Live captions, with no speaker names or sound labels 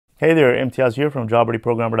Hey there, Imtiaz here from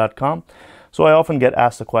JobReadyProgrammer.com. So I often get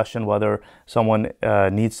asked the question whether someone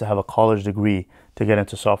needs to have a college degree to get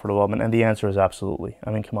into software development, and the answer is absolutely.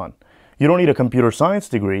 I mean, come on. You don't need a computer science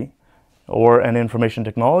degree or an information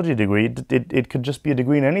technology degree. It could just be a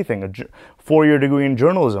degree in anything, a four-year degree in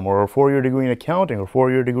journalism or a four-year degree in accounting or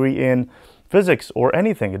four-year degree in physics or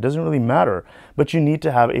anything. It doesn't really matter, but you need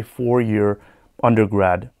to have a four-year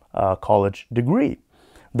undergrad college degree.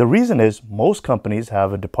 The reason is most companies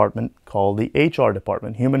have a department called the HR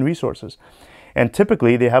department, Human Resources. And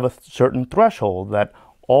typically they have a certain threshold that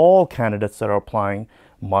all candidates that are applying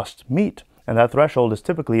must meet. And that threshold is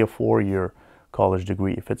typically a four-year college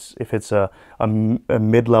degree. If it's a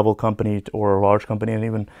mid-level company or a large company, and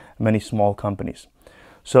even many small companies.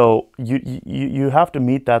 So you have to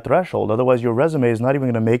meet that threshold. Otherwise your resume is not even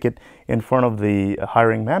going to make it in front of the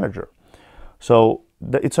hiring manager. So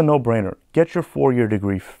it's a no-brainer. Get your four-year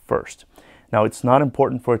degree first. Now, it's not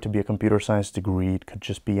important for it to be a computer science degree. It could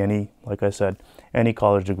just be any, like I said, any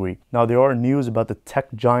college degree. Now, there are news about the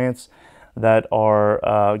tech giants that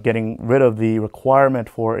are getting rid of the requirement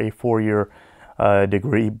for a four-year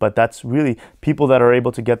degree, but that's really people that are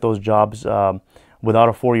able to get those jobs without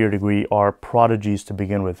a four-year degree are prodigies to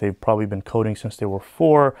begin with. They've probably been coding since they were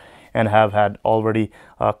 4 and have had already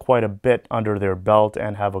quite a bit under their belt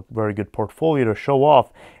and have a very good portfolio to show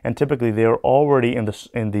off. And typically they're already in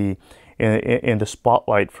the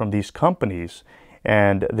spotlight from these companies,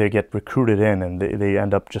 and they get recruited in, and they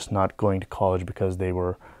end up just not going to college because they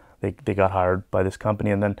got hired by this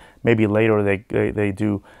company, and then maybe later they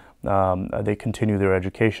continue their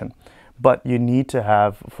education. But you need to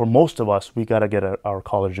have, for most of us, we got to get our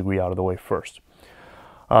college degree out of the way first.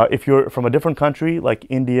 If you're from a different country like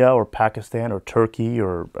India or Pakistan or Turkey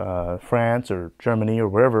or France or Germany or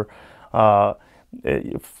wherever,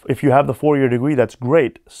 if you have the four-year degree, that's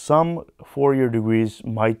great. Some four-year degrees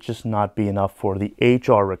might just not be enough for the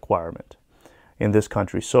HR requirement in this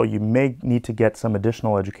country. So you may need to get some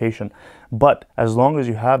additional education. But as long as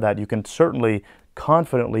you have that, you can certainly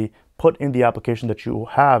confidently put in the application that you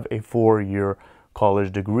have a four-year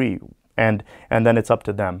college degree. And then it's up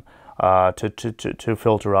to them to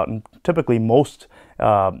filter out. And typically most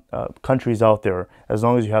countries out there, as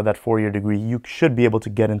long as you have that four-year degree, you should be able to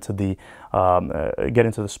get into the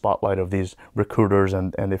spotlight of these recruiters.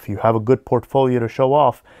 And if you have a good portfolio to show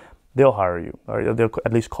off, they'll hire you, or they'll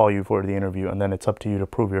at least call you for the interview. And then it's up to you to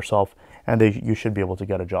prove yourself, and you should be able to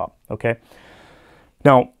get a job. Okay.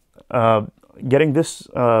 Now, getting this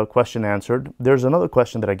question answered, there's another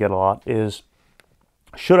question that I get a lot is,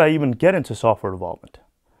 should I even get into software development?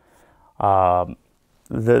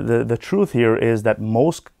 The truth here is that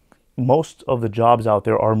most of the jobs out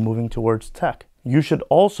there are moving towards tech. You should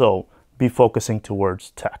also be focusing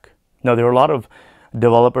towards tech. Now, there are a lot of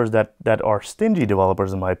developers that are stingy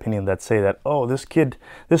developers, in my opinion, that say that, oh,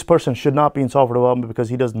 this person should not be in software development because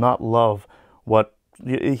he does not love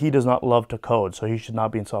to code, so he should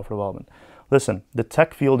not be in software development. Listen, the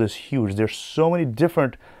tech field is huge. There's so many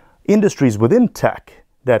different industries within tech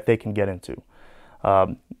that they can get into.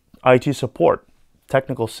 IT support,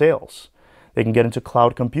 technical sales. They can get into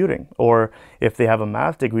cloud computing, or if they have a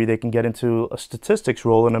math degree, they can get into a statistics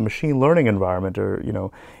role in a machine learning environment, or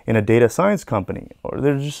in a data science company. Or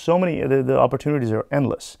there's just so many. The opportunities are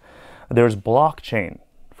endless. There's blockchain,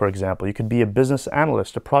 for example. You could be a business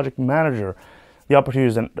analyst, a project manager. The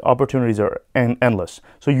opportunities are endless.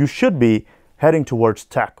 So you should be heading towards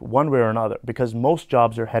tech one way or another, because most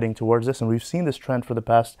jobs are heading towards this, and we've seen this trend for the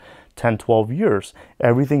past 10, 12 years.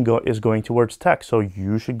 Everything is going towards tech, so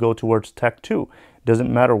you should go towards tech too. It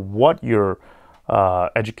doesn't matter what your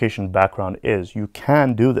education background is, you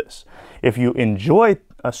can do this. If you enjoy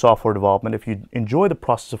software development, if you enjoy the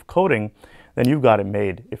process of coding, then you've got it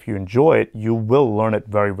made. If you enjoy it, you will learn it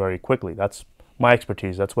very, very quickly. That's my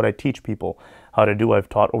expertise. That's what I teach people how to do. I've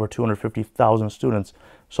taught over 250,000 students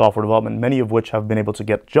software development, many of which have been able to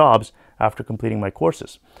get jobs after completing my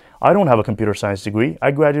courses. I don't have a computer science degree.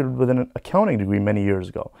 I graduated with an accounting degree many years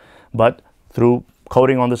ago. But through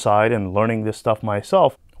coding on the side and learning this stuff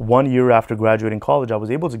myself, 1 year after graduating college, I was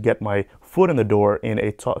able to get my foot in the door in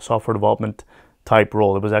a software development type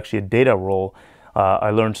role. It was actually a data role.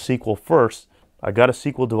 I learned SQL first. I got a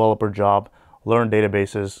SQL developer job, learned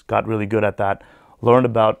databases, got really good at that, learned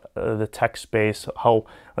about the tech space, how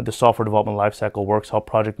the software development lifecycle works, how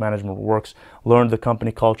project management works, learned the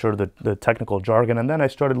company culture, the technical jargon, and then I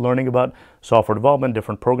started learning about software development,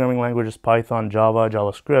 different programming languages, Python, Java,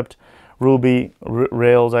 JavaScript, Ruby,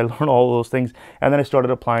 Rails. I learned all those things, and then I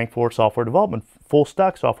started applying for software development, full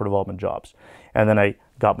stack software development jobs. And then I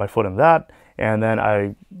got my foot in that, and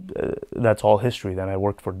then that's all history. Then I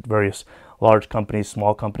worked for various large companies,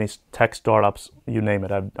 small companies, tech startups, you name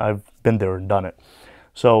it. I've been there and done it.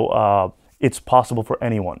 So it's possible for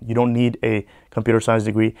anyone. You don't need a computer science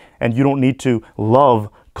degree, and you don't need to love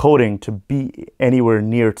coding to be anywhere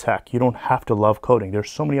near tech. You don't have to love coding. There's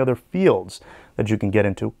so many other fields that you can get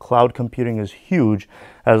into. Cloud computing is huge,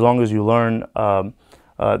 as long as you learn,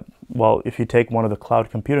 well, if you take one of the cloud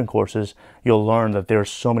computing courses, you'll learn that there's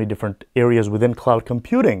so many different areas within cloud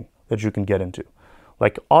computing that you can get into.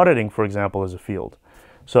 Like auditing, for example, is a field.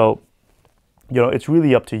 So, you know, it's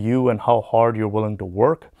really up to you and how hard you're willing to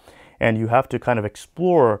work. And you have to kind of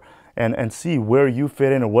explore and see where you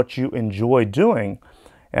fit in and what you enjoy doing.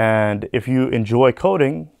 And if you enjoy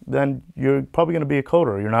coding, then you're probably going to be a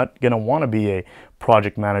coder. You're not going to want to be a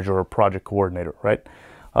project manager or project coordinator, right?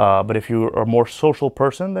 But if you are a more social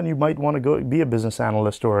person, then you might want to go be a business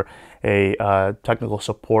analyst or a technical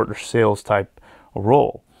support or sales type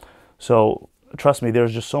role. So trust me,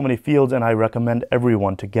 there's just so many fields, and I recommend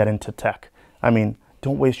everyone to get into tech. I mean,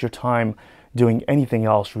 don't waste your time doing anything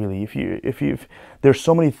else, really. There's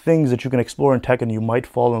so many things that you can explore in tech and you might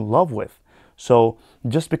fall in love with. So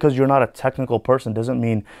just because you're not a technical person doesn't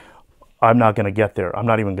mean I'm not going to get there. I'm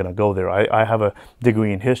not even going to go there. I have a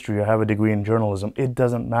degree in history. I have a degree in journalism. It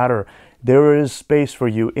doesn't matter. There is space for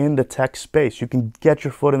you in the tech space. You can get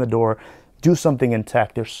your foot in the door, do something in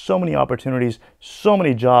tech. There's so many opportunities, so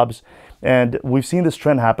many jobs. And we've seen this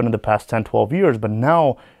trend happen in the past 10, 12 years, but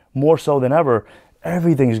now more so than ever,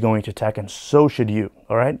 everything is going to tech, and so should you,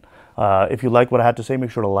 all right? If you like what I had to say,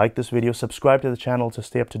 make sure to like this video, subscribe to the channel to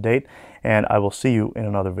stay up to date, and I will see you in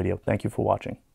another video. Thank you for watching.